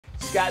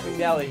Scott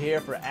McNelley here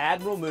for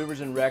Admiral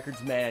Movers and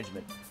Records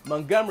Management,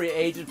 Montgomery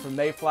agent for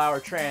Mayflower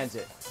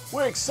Transit.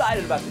 We're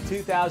excited about the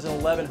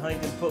 2011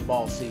 Huntingdon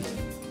football season.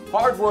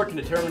 Hard work and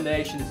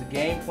determination is a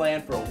game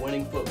plan for a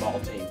winning football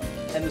team,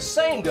 and the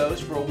same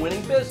goes for a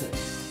winning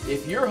business.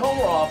 If your home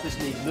or office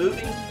needs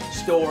moving,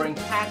 storing,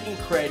 packing,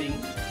 crating,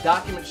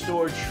 document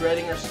storage,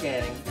 shredding, or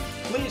scanning,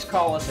 please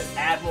call us at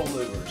Admiral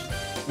Movers.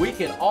 We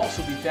can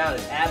also be found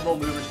at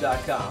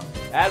admiralmovers.com.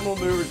 Admiral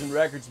Movers and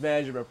Records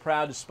Management are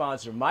proud to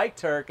sponsor Mike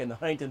Turk and the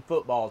Huntingdon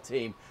football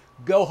team.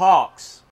 Go Hawks!